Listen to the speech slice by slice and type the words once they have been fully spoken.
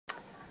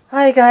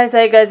Hi guys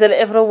and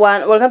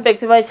everyone, welcome back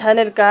to my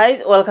channel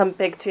guys. Welcome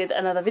back to yet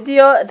another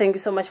video. Thank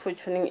you so much for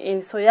tuning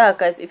in. So yeah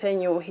guys, if you're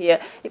new here,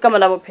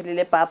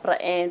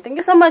 and thank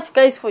you so much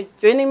guys for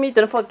joining me.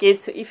 Don't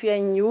forget to, if you're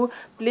new,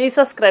 please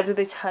subscribe to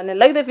the channel,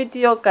 like the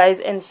video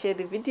guys, and share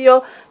the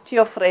video to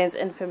your friends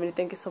and family.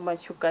 Thank you so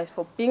much you guys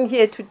for being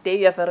here today.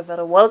 You're very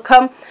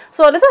welcome.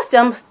 So let us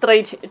jump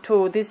straight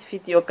to this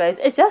video guys.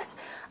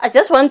 I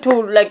just want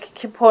to like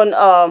keep on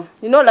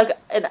like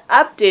an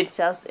update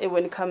just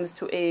when it comes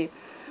to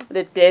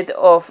the death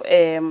of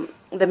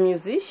the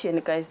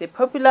musician guys, the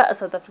popular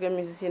South African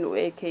musician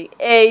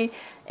aka,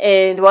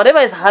 and whatever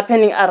is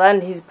happening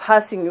around his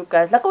passing you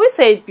guys. Like we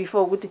said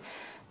before,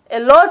 a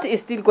lot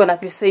is still gonna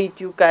be said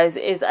you guys.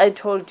 As I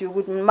told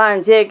you,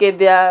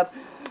 there are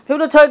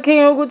people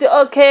talking,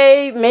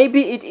 okay,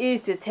 maybe it is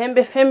the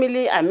Tembe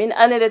family. I mean,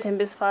 Anele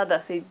Tembe's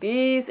father said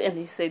this and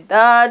he said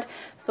that,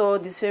 so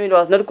this family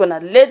was not gonna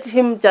let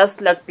him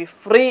just like be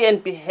free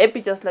and be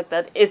happy just like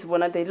that. As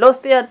when they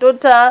lost their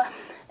daughter.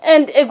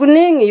 And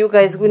guningi, you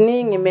guys,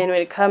 guningi, man,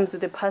 when it comes to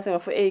the passing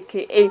of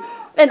AKA.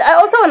 And I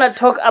also want to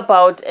talk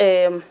about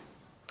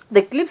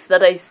the clips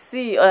that I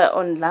see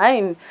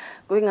online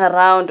going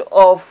around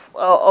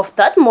of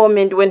that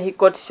moment when he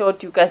got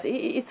shot, you guys.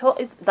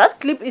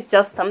 That clip is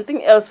just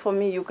something else for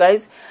me, you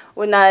guys.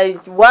 When I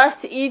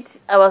watched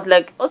it, I was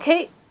like,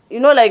 okay,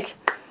 like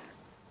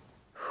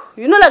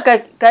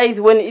guys,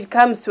 when it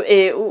comes to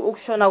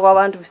ukshona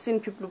kwabantu, we've seen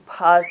people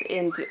pass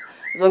and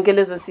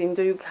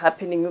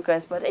happening you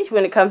guys, but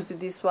when it comes to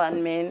this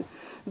one, man,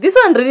 this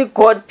one really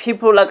got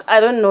people like,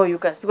 I don't know you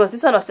guys, because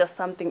this one was just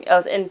something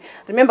else. And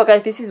remember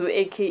guys, this is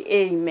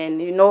AKA, man,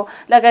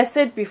 like I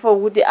said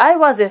before, I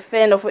was a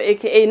fan of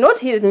AKA, not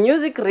his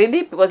music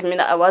really, because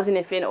I wasn't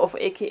a fan of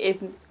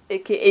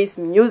AKA's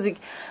music,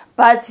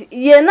 but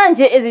yeah, as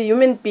a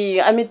human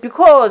being,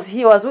 because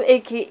he was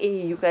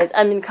AKA, you guys,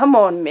 come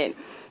on, man.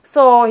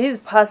 So his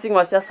passing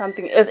was just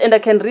something else, and I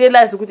can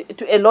realize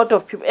to a lot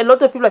of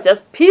people are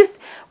just pissed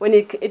when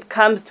it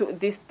comes to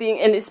this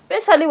thing, and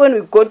especially when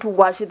we go to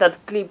watch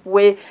that clip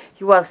where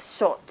he was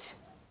shot.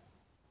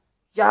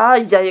 Yeah,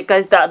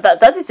 guys,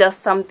 that is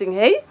just something,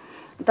 hey?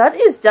 That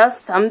is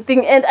just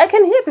something, and I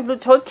can hear people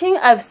talking.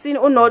 I've seen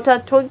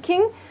Nota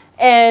talking,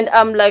 and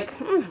I'm like,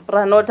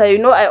 Nota,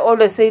 I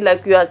always say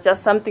like you are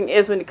just something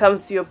else when it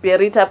comes to your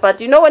berita, but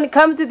when it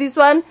comes to this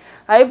one,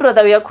 hi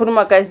brother, we are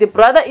Kuruma guys. The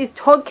brother is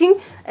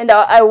talking, and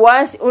I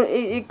watched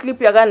a clip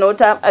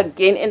Nota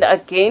again and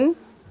again,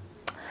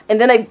 and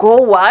then I go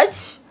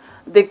watch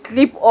the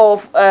clip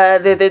of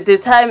the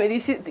time.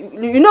 This is,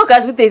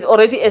 guys, there's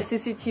already a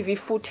CCTV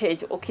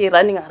footage, okay,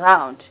 running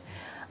around.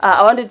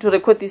 I wanted to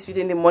record this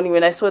video in the morning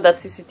when I saw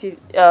that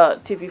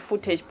CCTV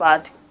footage,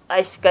 but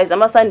guys,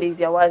 I'm a Sundays,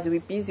 we're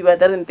busy, we're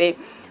there and there.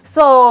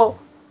 So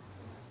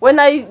when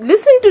I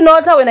listen to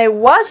Nota, when I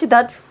watch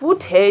that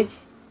footage,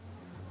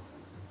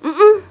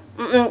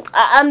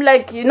 I'm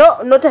like,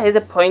 Nota has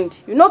a point.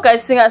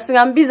 Guys,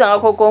 I'm busy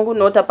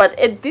Nota, but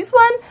at this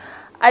one,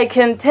 I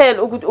can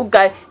tell,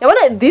 guy,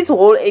 this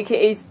whole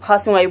AKA is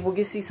passing my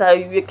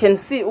boogie, you can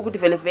see,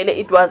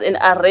 it was an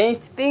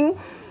arranged thing.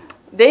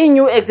 They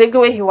knew exactly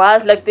where he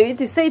was, like they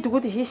said,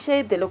 he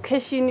shared the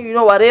location,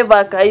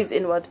 whatever, guys,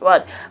 and what.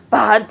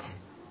 But,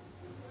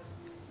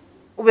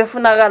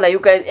 you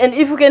guys, and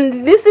if you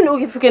can listen,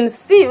 if you can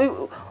see,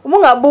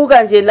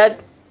 like,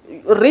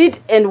 read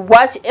and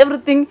watch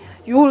everything,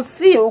 you will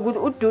see there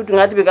were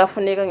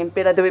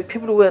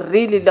people who were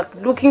really like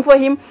looking for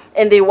him,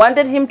 and they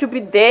wanted him to be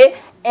there,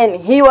 and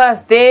he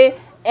was there,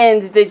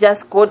 and they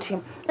just got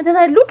him. And then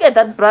I look at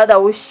that brother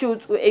who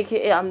shoots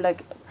AKA, I'm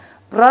like,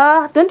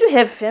 bruh, don't you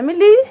have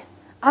family?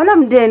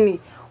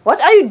 What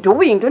are you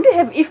doing? Don't you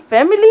have a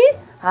family?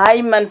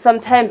 Hi man,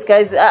 sometimes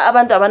guys,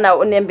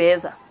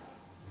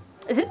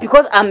 is it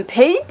because I'm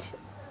paid?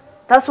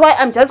 That's why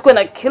I'm just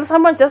gonna kill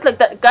someone just like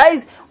that.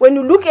 Guys, when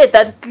you look at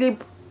that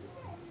clip,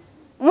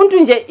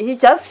 he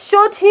just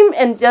shot him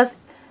and just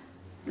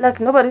like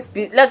nobody's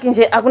like it's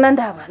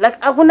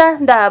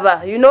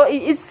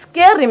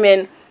scary,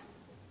 man.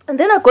 And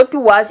then I got to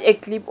watch a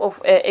clip of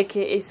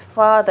AKA's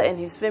father and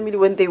his family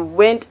when they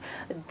went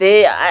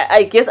there.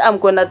 I guess I'm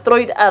gonna throw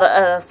it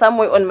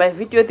somewhere on my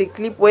video, the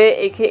clip where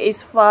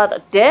AKA's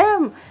father,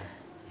 damn,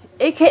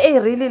 AKA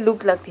really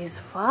looked like his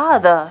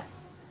father.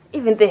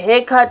 Even the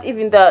haircut,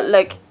 even the,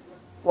 like,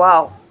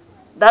 wow.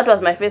 That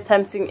was my first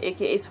time seeing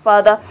AKA's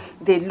father.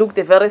 They look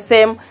the very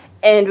same.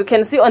 And we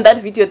can see on that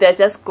video, they're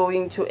just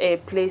going to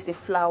place the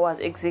flowers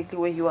exactly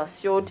where he was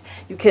shot.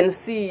 You can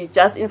see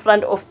just in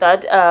front of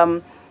that,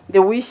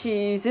 the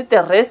wishes,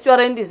 the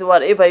restaurant is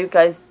whatever, you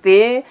guys,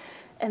 there.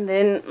 And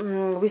then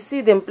we see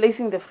them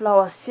placing the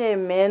flowers.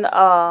 Shame, man.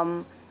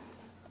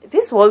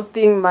 This whole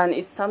thing, man,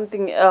 is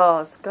something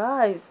else,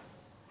 guys.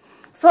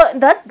 So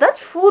that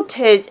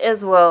footage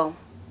as well.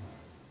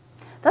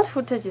 That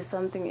footage is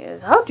something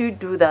else. How do you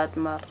do that,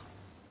 Mar?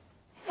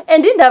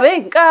 And in the way,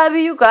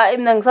 you guys,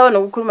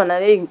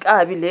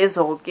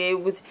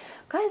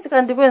 guys,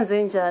 can't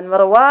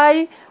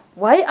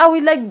why are we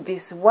like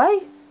this?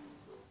 Why?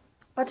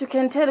 But you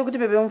can tell ukuthi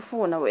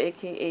bebemfuna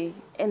AKA,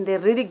 and they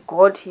really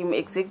got him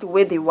exactly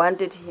where they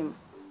wanted him.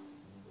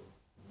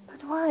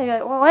 But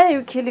why are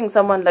you killing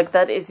someone like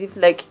that as if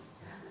like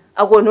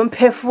I got no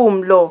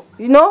perfume law?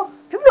 You know,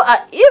 people are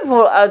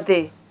evil out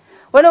there.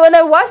 When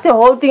I watch the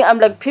whole thing, I'm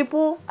like,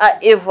 people are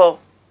evil.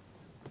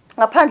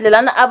 Apparently,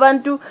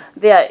 abantu,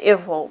 they are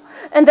evil.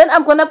 And then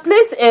I'm gonna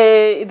place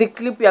the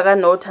clip yaga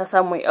Nota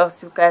somewhere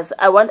else, you guys.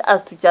 I want us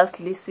to just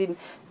listen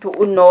to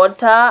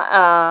Nota.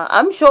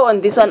 I'm sure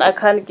on this one I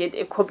can't get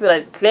a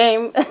copyright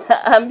claim.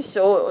 I'm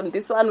sure on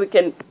this one we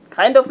can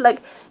kind of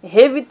like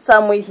have it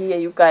somewhere here,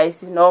 you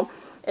guys, you know,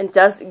 and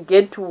just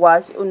get to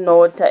watch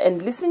Nota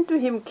and listen to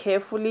him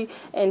carefully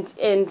and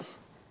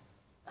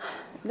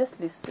let's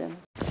listen.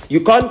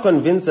 You can't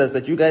convince us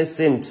that you guys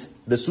sent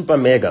the super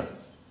mega,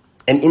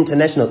 an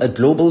international, a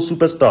global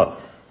superstar,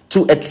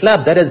 to a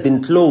club that has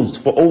been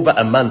closed for over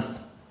a month.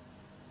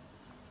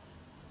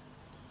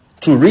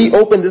 To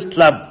reopen this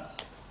club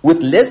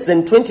with less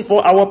than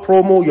 24-hour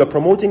promo, you're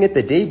promoting it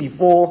the day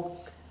before.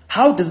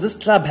 How does this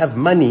club have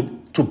money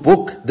to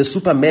book the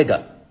super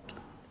mega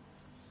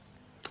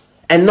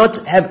and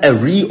not have a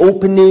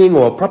reopening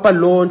or a proper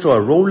launch or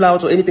a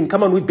rollout or anything?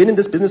 Come on, we've been in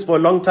this business for a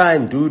long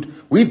time, dude.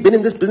 We've been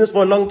in this business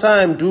for a long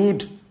time,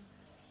 dude.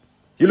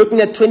 You're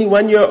looking at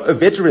 21-year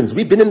veterans.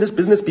 We've been in this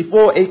business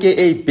before,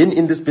 AKA been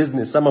in this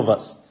business, some of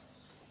us.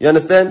 You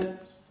understand?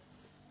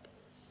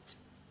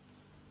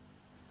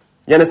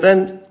 You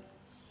understand?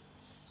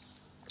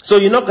 So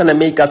you're not gonna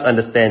make us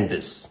understand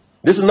this.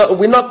 This is not.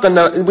 We're not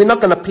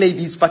gonna play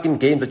these fucking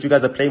games that you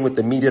guys are playing with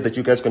the media that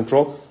you guys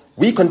control.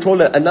 We control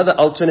another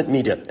alternate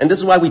media, and this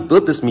is why we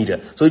built this media,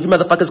 so you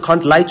motherfuckers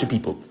can't lie to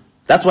people.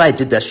 That's why I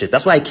did that shit.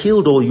 That's why I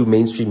killed all you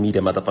mainstream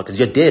media motherfuckers.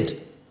 You're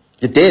dead.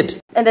 You're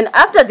dead. And then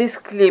after this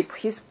clip,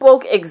 he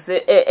spoke again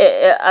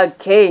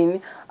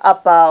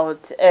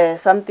about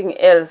something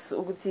else.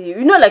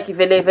 You know, like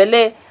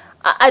vele.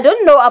 I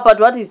don't know about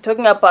what he's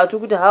talking about.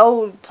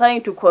 How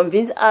trying to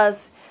convince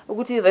us.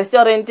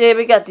 Restaurant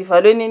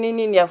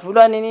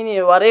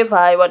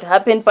whatever what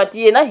happened, but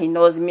he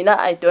knows. Mina,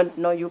 I don't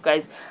know, you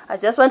guys. I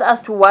just want us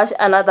to watch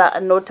another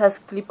Nota's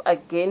clip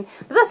again.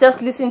 Let's just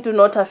listen to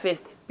Nota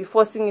first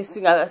before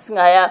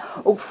singaya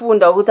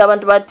ukufunda ukuthi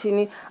abantu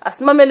bathini.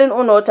 Asimamelen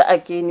uNota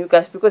again, you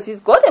guys, because he's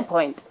got a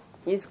point.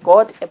 He's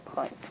got a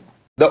point.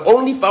 The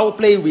only foul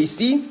play we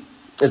see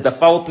is the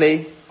foul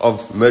play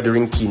of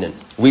murdering Kiernan.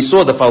 We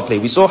saw the foul play.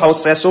 We saw how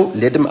Sasso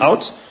led him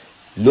out.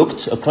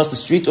 Looked across the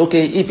street,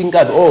 okay,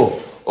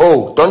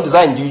 oh, don't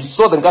design. You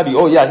saw the Ngabi,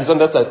 oh yeah, he's on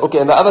that side. Okay,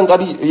 and the other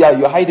Ngabi, yeah,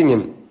 you're hiding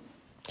him.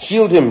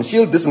 Shield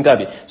this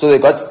Ngabi. So they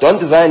got Don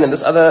Design and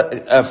this other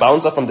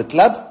bouncer from the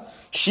club,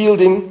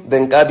 shielding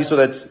the Ngabi so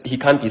that he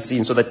can't be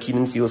seen, so that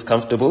Kiernan feels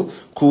comfortable.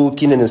 Cool,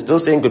 Kiernan is still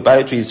saying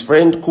goodbye to his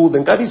friend. Cool, the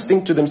Ngabis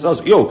think to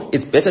themselves, yo,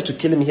 it's better to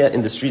kill him here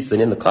in the streets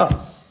than in the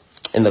car.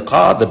 In the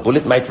car, the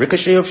bullet might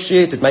ricochet off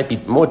shit, it might be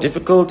more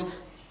difficult.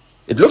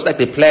 It looks like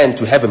they planned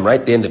to have him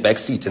right there in the back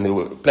seat, and they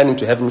were planning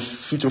to have him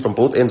shoot him from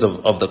both ends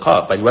of the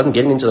car, but he wasn't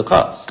getting into the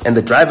car. And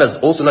the driver's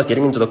also not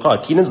getting into the car.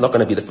 Kiernan's not going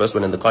to be the first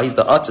one in the car. He's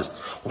the artist.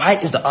 Why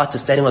is the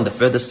artist standing on the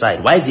furthest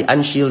side? Why is he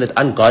unshielded,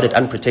 unguarded,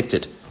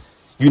 unprotected?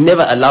 You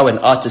never allow an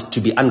artist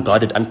to be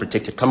unguarded,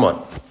 unprotected. Come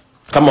on.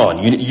 Come on.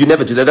 You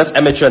never do that. That's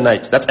amateur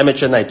night. That's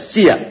amateur night.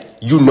 Sia,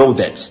 you know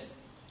that.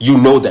 You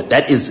know that.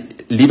 That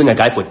is leaving a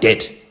guy for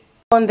dead.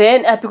 And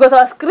then, because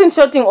I was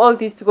screenshotting all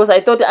this because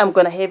I thought I'm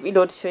going to have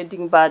load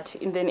shedding, but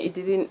then it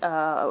didn't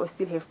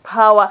still have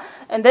power.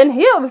 And then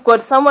here we've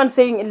got someone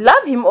saying,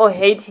 love him or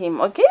hate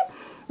him, okay?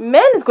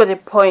 Man's got a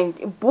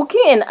point.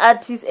 Booking an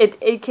artist at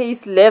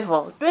AK's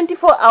level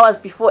 24 hours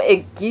before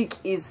a gig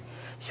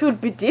should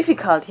be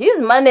difficult.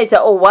 His manager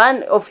or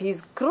one of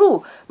his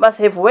crew must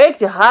have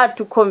worked hard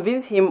to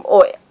convince him,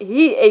 or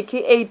he,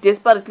 AKA,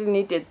 desperately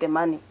needed the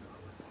money.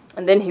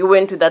 And then he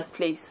went to that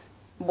place.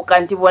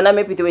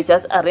 Maybe they were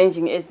just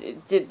arranging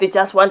it. They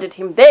just wanted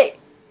him there.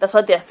 That's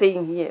what they are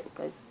saying here,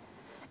 guys.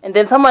 And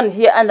then someone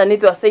here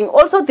underneath was saying,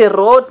 also the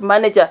road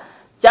manager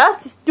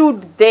just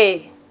stood there.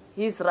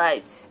 He's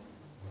right.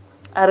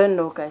 I don't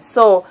know, guys.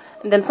 So,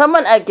 and then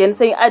someone again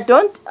saying, I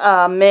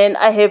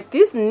have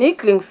this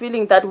niggling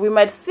feeling that we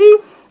might see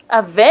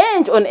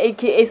avenge on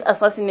AKA's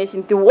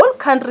assassination. The whole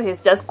country has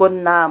just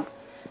gone numb.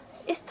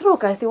 It's true,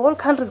 guys. The whole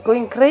country is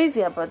going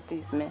crazy about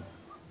this, man.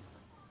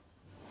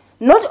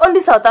 Not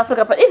only South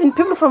Africa, but even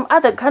people from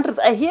other countries.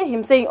 I hear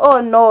him saying,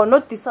 oh no,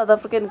 not this South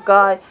African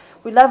guy.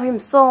 We love him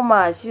so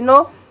much, you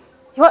know.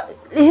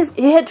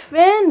 He had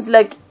fans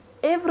like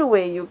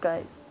everywhere, you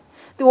guys.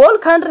 The whole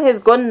country has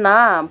gone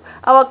numb.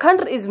 Our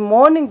country is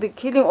mourning the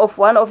killing of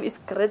one of its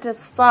greatest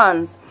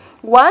sons.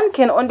 One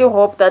can only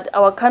hope that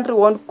our country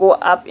won't go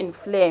up in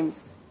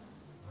flames.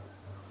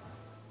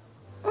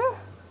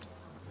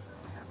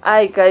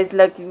 I guys,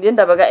 like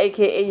Lindabaga,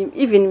 AKA,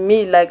 even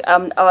me, like I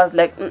was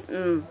like,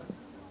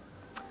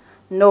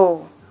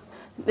 no.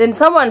 Then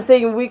someone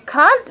saying, we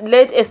can't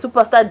let a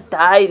superstar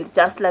die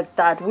just like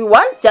that. We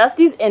want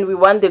justice and we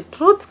want the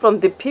truth from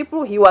the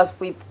people he was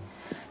with.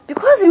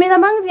 Because mina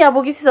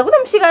mangiyabukisisa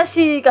kunomshika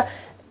shika.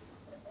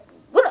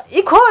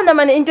 Ikhona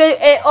man into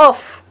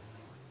off.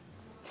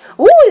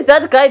 Who is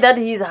that guy that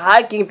he's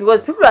hugging?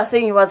 Because people are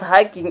saying he was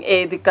hugging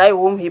the guy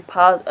whom he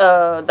passed.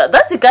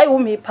 That's the guy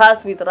whom he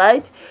passed with,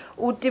 right?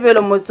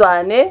 Utibelo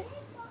Motswane.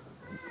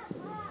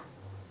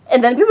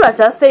 And then people are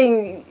just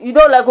saying, you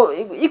know, like,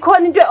 he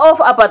couldn't get off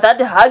about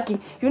that hugging.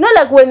 You know,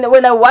 like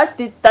when I watched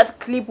that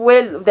clip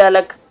where they're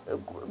like,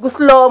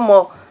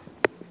 slow-mo,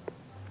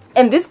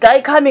 and this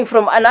guy coming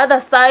from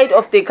another side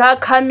of the car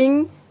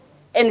coming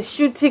and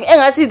shooting,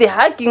 and I see the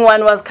hugging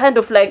one was kind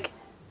of like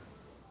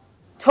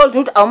told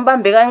you, like,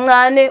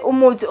 I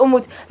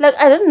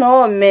don't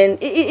know, man.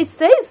 It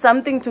says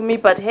something to me,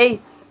 but hey,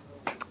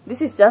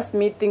 this is just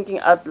me thinking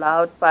out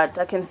loud, but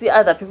I can see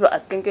other people are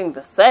thinking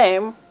the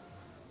same,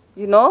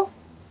 you know.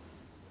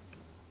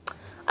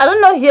 I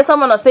don't know, here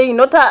someone was saying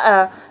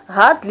Nota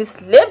hardly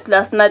slept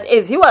last night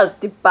as he was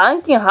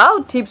debunking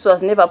how Tips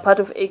was never part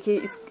of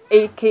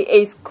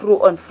AKA's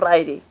crew on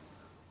Friday.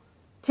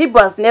 Tips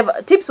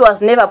was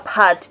never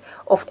part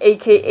of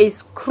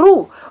AKA's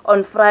crew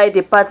on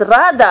Friday, but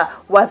rather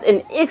was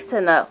an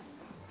external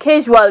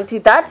casualty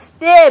that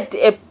stepped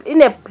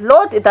in a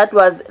plot that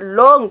was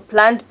long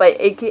planned by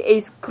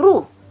AKA's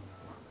crew.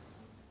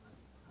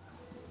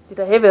 Did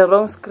I have a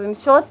wrong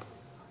screenshot?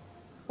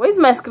 Where's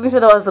my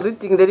screenshot? I was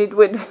reading that it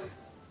went.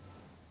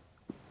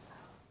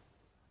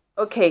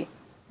 Okay,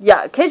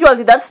 yeah,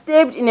 casualty that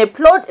stepped in a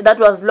plot that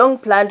was long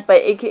planned by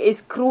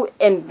AKA's crew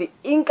and the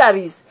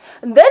Inkabis,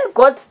 then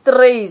got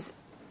strays.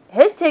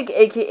 Hashtag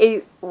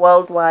AKA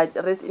worldwide.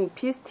 Rest in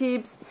peace,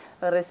 Tips.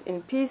 Rest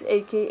in peace,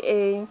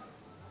 AKA.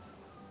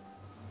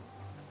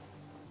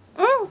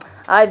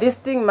 This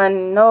thing,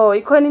 man, no.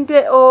 According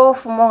to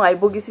off among I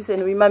bogisis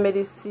and we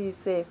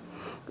say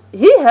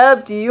he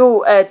helped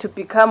you to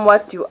become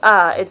what you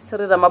are. At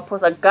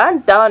Ramaphosa,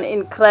 gunned down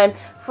in crime.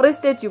 Free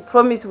State, you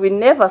promise we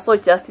never saw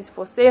justice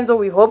for Senzo.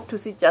 We hope to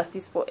see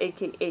justice for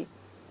AKA.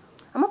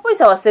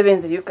 Amaphoyisa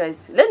awasebenze, you guys.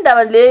 Le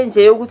ndaba le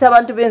nje ukuthi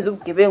abantu benze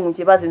ubugebengu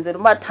nje bazenzela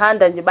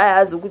umathanda nje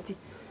bayazi ukuthi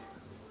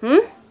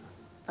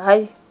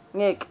hayi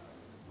ngeke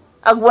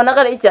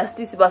akubonakala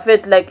ijustice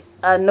bafet like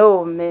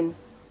no, man.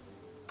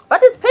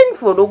 But it's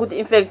painful ukuthi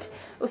in fact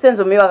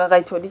uSenzo Mewa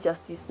akayitholi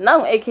justice.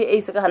 Now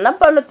AKA seka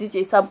napa lo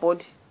DJ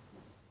somebody.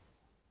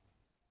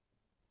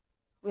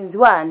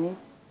 Wenziwani?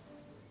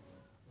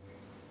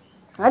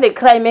 Ngale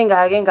crime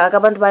engaka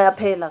abantu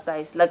bayaphela,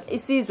 guys. Like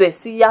isizwe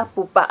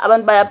siyabhubha,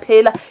 abantu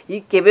bayaphela,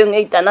 igebengu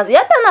eyitanasa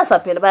yatanasa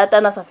phela,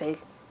 bayatanasa phela.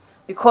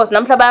 Because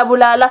namhla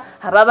bayabulala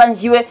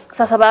ababanjiwe,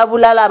 kusasa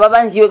bayabulala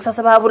ababanjiwe,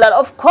 kusasa bayabulala.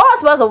 Of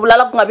course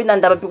bazobulala kungabi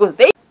nandaba because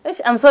they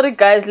I'm sorry,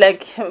 guys,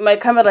 like my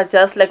camera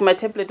just like my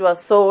tablet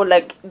was so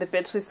like the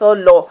battery so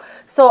low.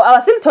 So I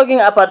was still talking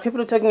about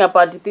people talking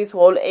about this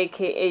whole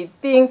AKA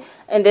thing,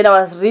 and then I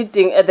was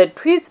reading the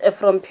tweets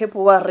from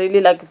people who are really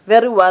like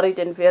very worried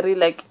and very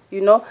like,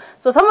 you know.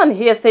 So someone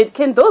here said,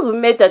 can those who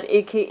made that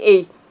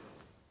AKA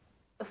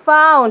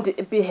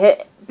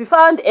be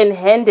found and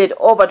handed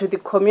over to the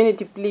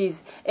community,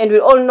 please? And we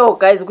all know,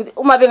 guys,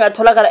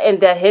 and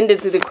they're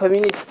handed to the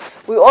community,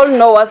 we all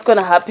know what's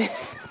gonna happen.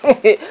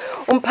 You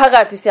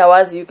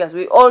guys,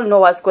 we all know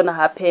what's gonna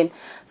happen.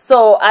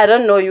 So I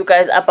don't know, you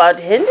guys, about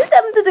handing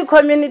them to the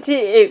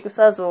community.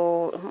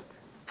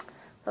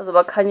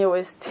 Kanye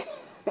West.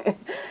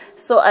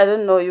 So I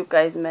don't know, you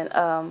guys, man.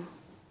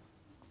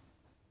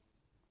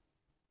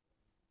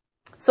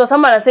 So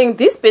someone is saying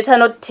this better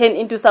not turn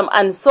into some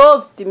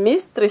unsolved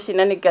mystery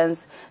shenanigans.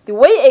 The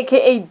way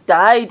AKA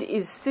died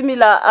is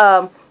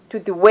similar to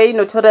the way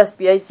Notorious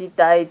B.I.G.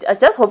 died. I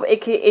just hope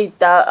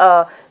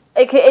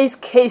AKA's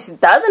case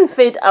doesn't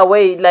fade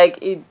away like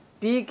a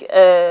big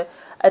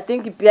I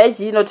think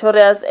B.I.G.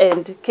 Notorious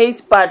and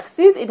case, but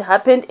since it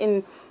happened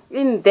in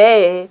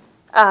there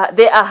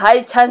are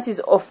high chances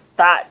of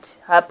that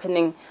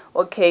happening.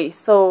 Okay,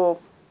 so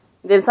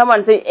then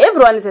someone saying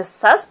everyone is a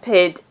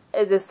suspect.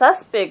 Just a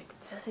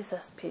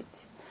suspect.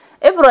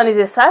 Everyone is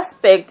a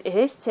suspect.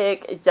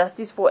 Hashtag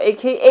justice for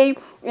AKA.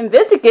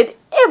 Investigate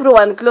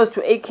everyone close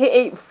to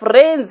AKA.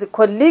 Friends,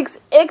 colleagues,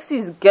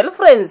 exes,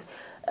 girlfriends,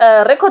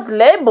 record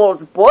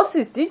labels,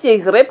 bosses,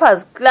 DJs,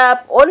 rappers, club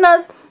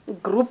owners,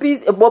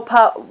 groupies,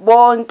 bopa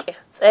bonke.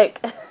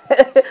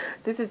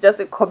 This is just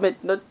a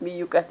comment, not me,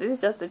 you guys. This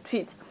is just a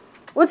tweet.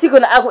 What's he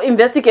gonna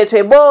investigate to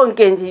a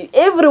bonke?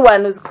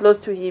 Everyone who's close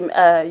to him,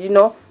 you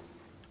know.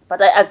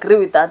 But I agree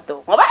with that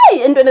though.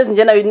 In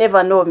general, you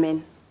never know,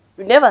 man.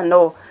 You never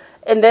know.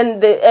 And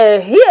then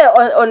here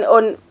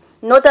on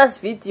Nota's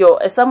video,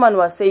 someone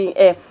was saying,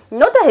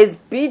 Nota has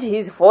beat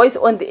his voice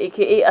on the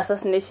AKA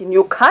assassination.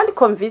 You can't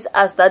convince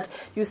us that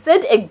you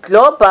sent a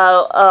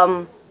global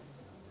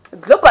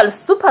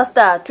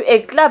superstar to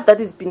a club that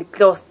has been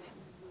closed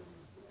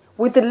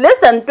with less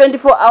than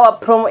 24-hour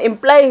promo,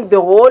 implying the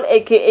whole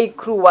AKA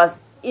crew was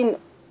in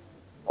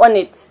on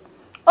it.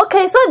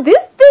 Okay, so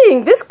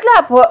this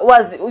club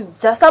was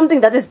just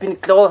something that has been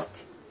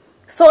closed.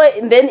 So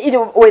then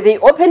were they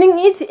opening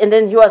it, and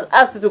then he was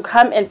asked to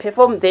come and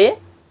perform there.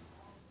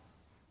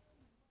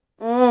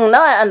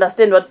 Now I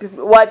understand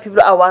why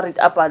people are worried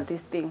about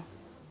this thing.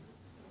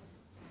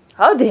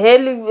 How the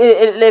hell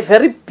a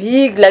very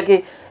big,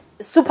 like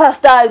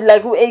superstar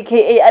like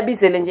aka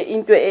abizele nje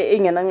into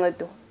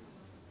engenancedo.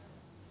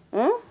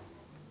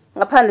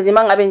 Ngaphandle nje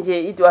mangabe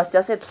nje it was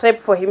just a trap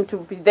for him to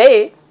be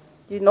there,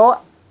 you know.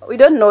 We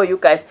don't know, you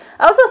guys.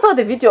 I also saw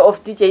the video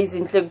of DJ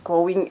Zinhle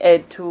going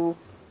to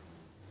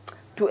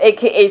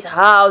AKA's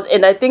house,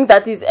 and I think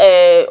that is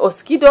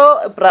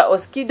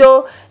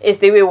Oskido as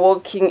they were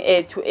walking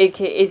to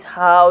AKA's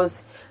house.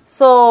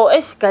 So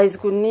guys,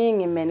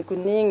 kuningi man,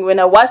 kuningi. When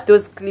I watched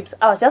those clips,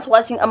 I was just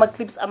watching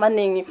clips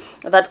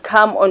that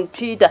come on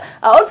Twitter.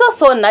 I also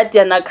saw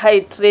Nadia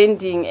Nakai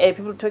trending,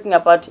 people talking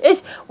about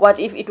what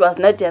if it was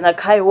Nadia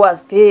Nakai who was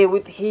there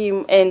with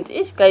him. And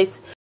guys,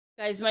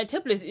 my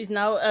tablet is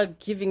now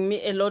giving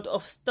me a lot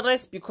of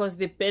stress because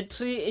the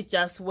battery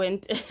just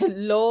went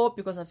low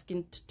because I've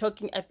been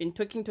talking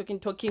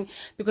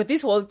because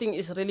this whole thing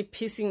is really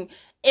pissing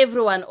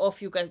everyone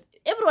off, you guys.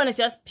 Everyone is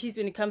just pissed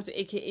when it comes to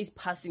AKA's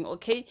passing,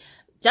 okay?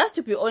 Just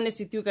to be honest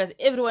with you guys,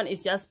 everyone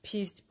is just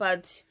pissed.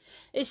 But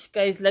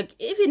guys, like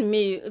even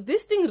me,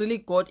 this thing really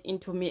got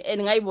into me.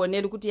 And the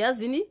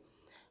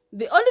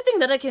only thing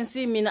that I can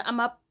see, mina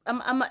ama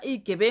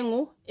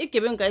igebengu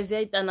guys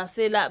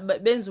yayitanasela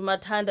benza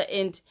umathanda,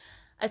 and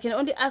I can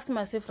only ask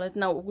myself right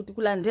now ukuthi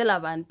kulandela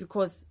abantu,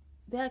 because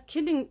they are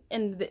killing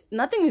and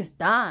nothing is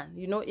done,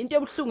 you know. Into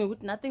ebuhlungu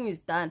ukuthi nothing is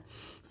done.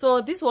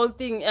 So this whole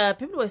thing,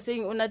 people were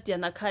saying Nadia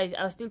Nakai.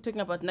 I was still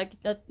talking about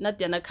Nadia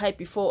Nakai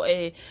before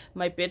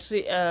my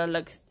battery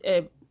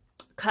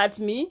cut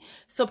me.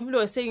 So people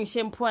were saying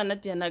shampoo and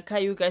Nadia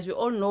Nakai. You guys, we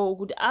all know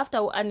good after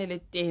Anele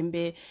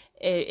Tembe,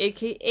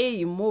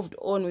 aka moved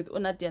on with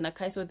Nadia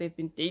Nakai, so they've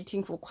been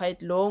dating for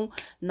quite long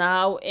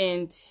now.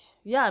 And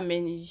yeah, I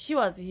mean, she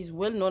was his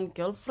well-known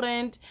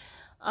girlfriend.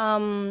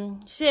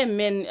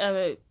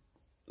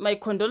 My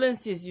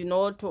condolences, you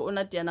know, to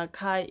Nadia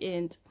Nakai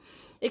and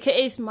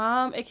AKA's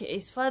mom,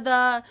 AKA's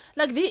father,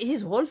 like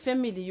his whole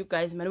family, you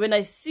guys, man. When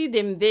I see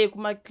them there,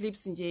 my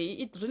clips in J,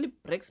 it really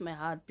breaks my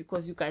heart,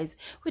 because you guys,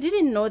 we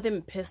didn't know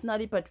them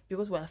personally, but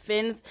because we're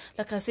fans.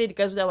 Like I said,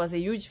 guys, I was a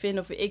huge fan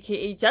of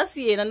AKA, just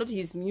here, and not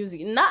his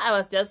music. Now I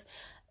was just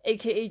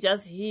AKA,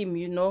 just him,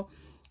 you know.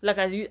 Like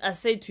I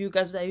said to you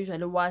guys, I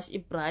usually watch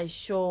his Bryce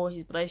show.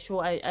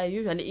 I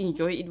usually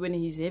enjoy it when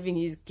he's having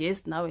his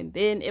guests now and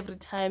then, every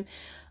time.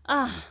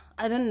 I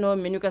don't know,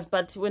 man, you guys,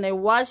 but when I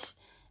watch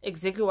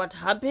exactly what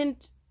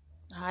happened,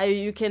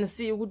 you can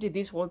see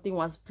this whole thing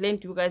was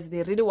planned, you guys.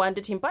 They really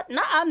wanted him. But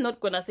now I'm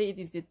not gonna say it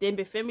is the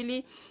Tembe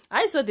family.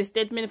 I saw the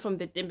statement from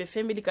the Tembe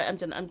family. I'm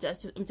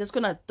just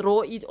gonna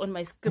throw it on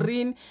my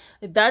screen.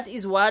 That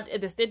is what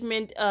the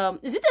statement,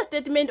 is it a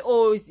statement,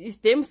 or is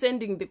them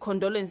sending the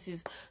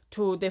condolences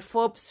to the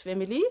Forbes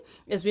family?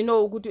 As we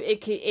know, to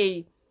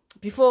AKA,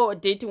 before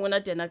dating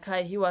Nadia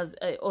Nakai, he was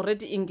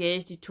already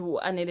engaged to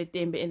Anele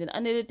Tembe, and then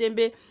Anele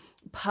Tembe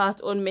passed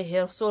on. May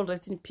her soul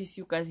rest in peace,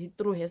 you guys.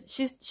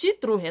 She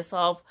threw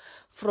herself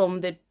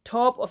from the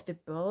top of the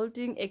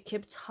building at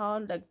Cape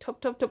Town, like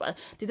top.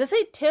 Did they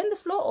say 10th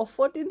floor or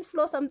 14th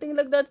floor, something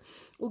like that?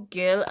 Oh,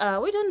 girl,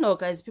 we don't know,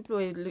 guys. People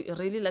were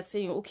really like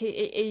saying,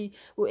 okay,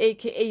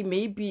 AKA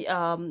maybe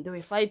they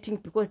were fighting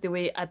because there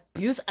were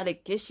abuse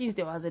allegations.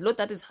 There was a lot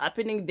that is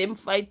happening, them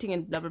fighting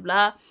and blah blah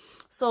blah.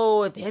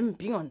 So them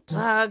being on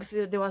drugs,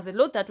 there was a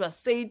lot that was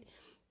said.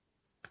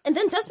 And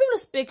then just people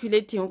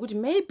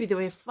speculating, maybe they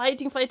were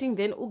fighting,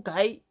 then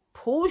guy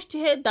pushed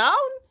her down,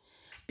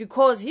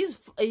 because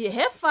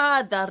her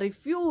father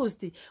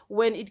refused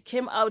when it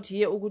came out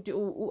here,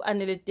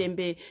 Anele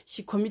Tembe,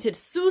 she committed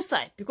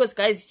suicide, because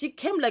guys, she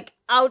came like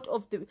out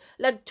of the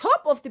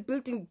top of the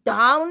building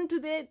down to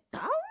the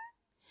down,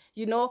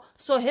 you know.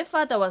 So her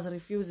father was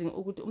refusing.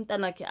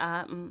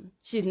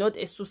 She's not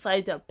a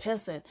suicidal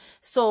person,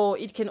 so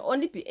it can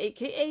only be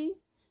AKA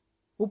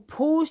who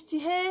pushed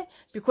her,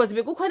 because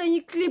we got a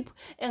clip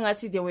and I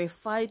see they were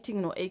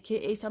fighting, no,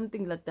 AKA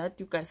something like that,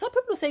 you guys. So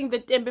people saying the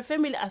Tembe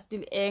family are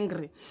still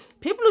angry.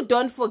 People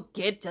don't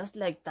forget just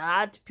like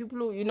that.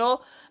 People, you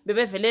know,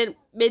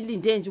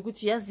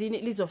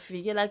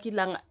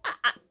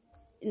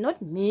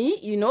 not me,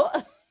 you know.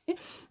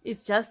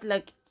 It's just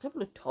like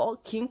people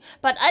talking.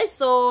 But I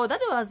saw that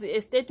was a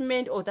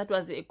statement, or that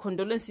was a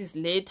condolences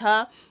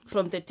letter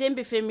from the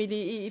Tembe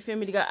family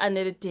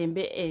Anele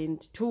Tembe, and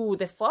to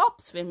the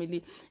Forbes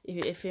family,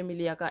 a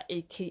family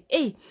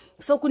AKA.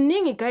 So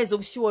kuningi guys,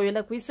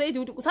 like we said,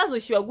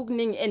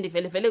 kuningi and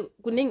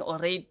kuningi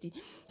already.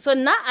 So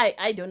now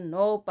I don't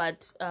know,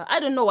 but I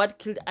don't know what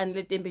killed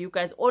Anele Tembe, you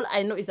guys. All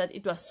I know is that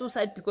it was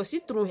suicide, because she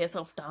threw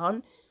herself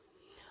down.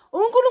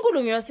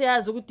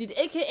 Did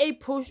AKA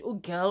push a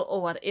girl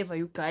or whatever,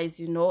 you guys,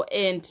 you know.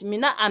 And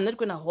mina, I'm not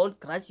gonna hold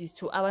grudges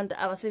to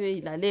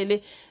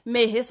Abantu.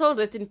 May his soul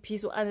rest in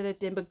peace, Anele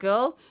Tembe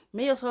girl.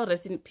 May your soul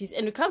rest in peace.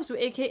 And when it comes to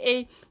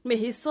AKA, may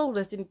his soul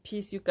rest in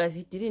peace, you guys.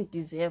 He didn't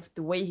deserve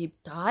the way he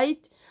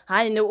died.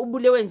 I know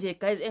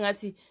guys,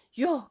 and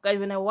yo guys,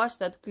 when I watched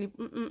that clip,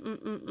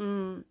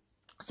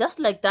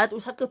 just like that,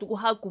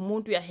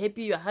 you're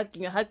happy, you're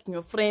hugging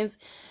your friends,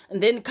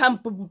 and then come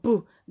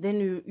boo, then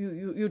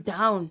you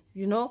down,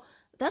 you know.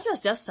 that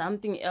was just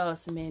something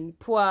else, man.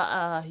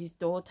 Poor his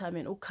daughter,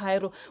 man.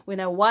 Cairo,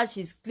 when I watch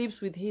his clips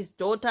with his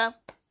daughter,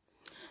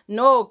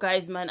 no,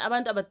 guys, man,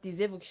 abantu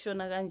abadeserve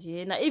ukushona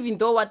kanjena, even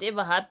though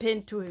whatever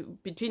happened to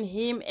between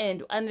him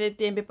and Anele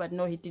Tembe, but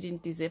no, he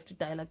didn't deserve to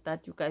die like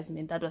that, you guys,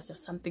 man. That was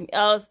just something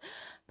else.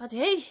 But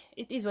hey,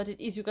 it is what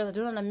it is, you guys. I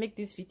don't want to make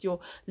this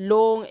video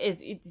long as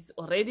it is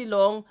already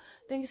long.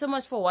 Thank you so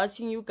much for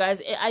watching, you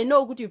guys. I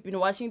know good you've been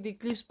watching the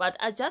clips, but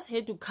I just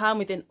had to come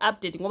with an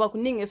update. Ngoba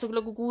kuningi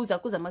esokuloku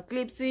kuza ama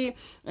clips,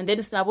 and then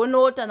sinabo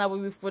Nota, and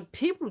we've got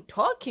people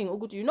talking.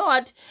 You know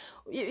what?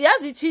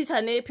 Yazi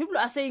Twitter, people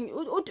are saying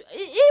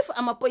if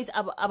amapois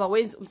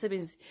abawenzi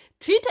umsebenzi,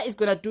 Twitter is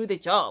gonna do the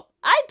job.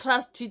 I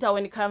trust Twitter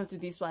when it comes to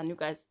this one, you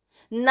guys.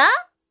 Nah,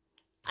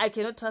 I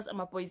cannot trust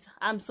amapois.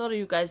 I'm sorry,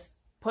 you guys.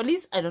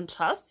 Police, I don't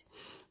trust.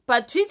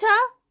 But Twitter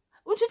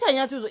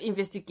is an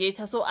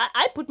investigator. So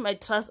I put my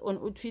trust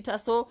on Twitter.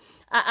 So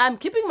I'm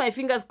keeping my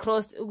fingers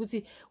crossed.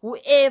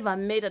 Whoever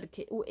made that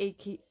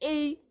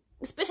AKA,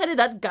 especially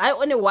that guy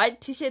on a white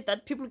t-shirt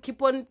that people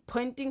keep on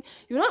pointing.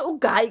 You know,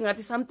 guy,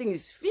 something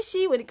is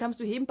fishy when it comes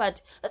to him.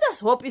 But let us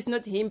hope it's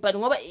not him. But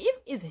if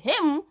it's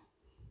him,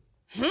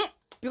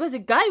 because the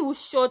guy who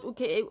shot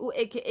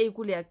AKA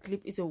Kulia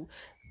clip is a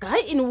guy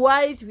in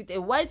white with a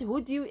white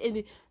hoodie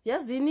and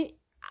Yazini.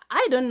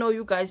 I don't know,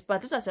 you guys,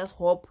 but let us just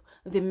hope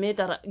the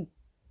murderer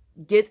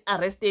gets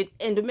arrested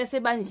and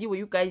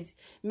you guys,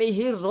 may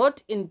he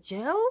rot in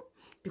jail,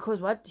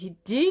 because what he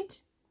did,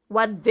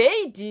 what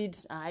they did,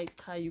 I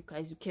tell you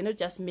guys, you cannot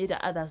just murder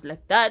others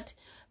like that.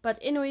 But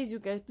anyways, you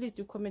guys, please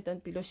do comment down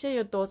below, share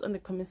your thoughts on the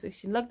comment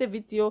section, like the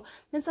video,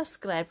 then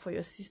subscribe for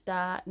your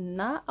sister.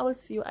 Now I will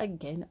see you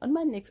again on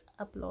my next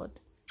upload.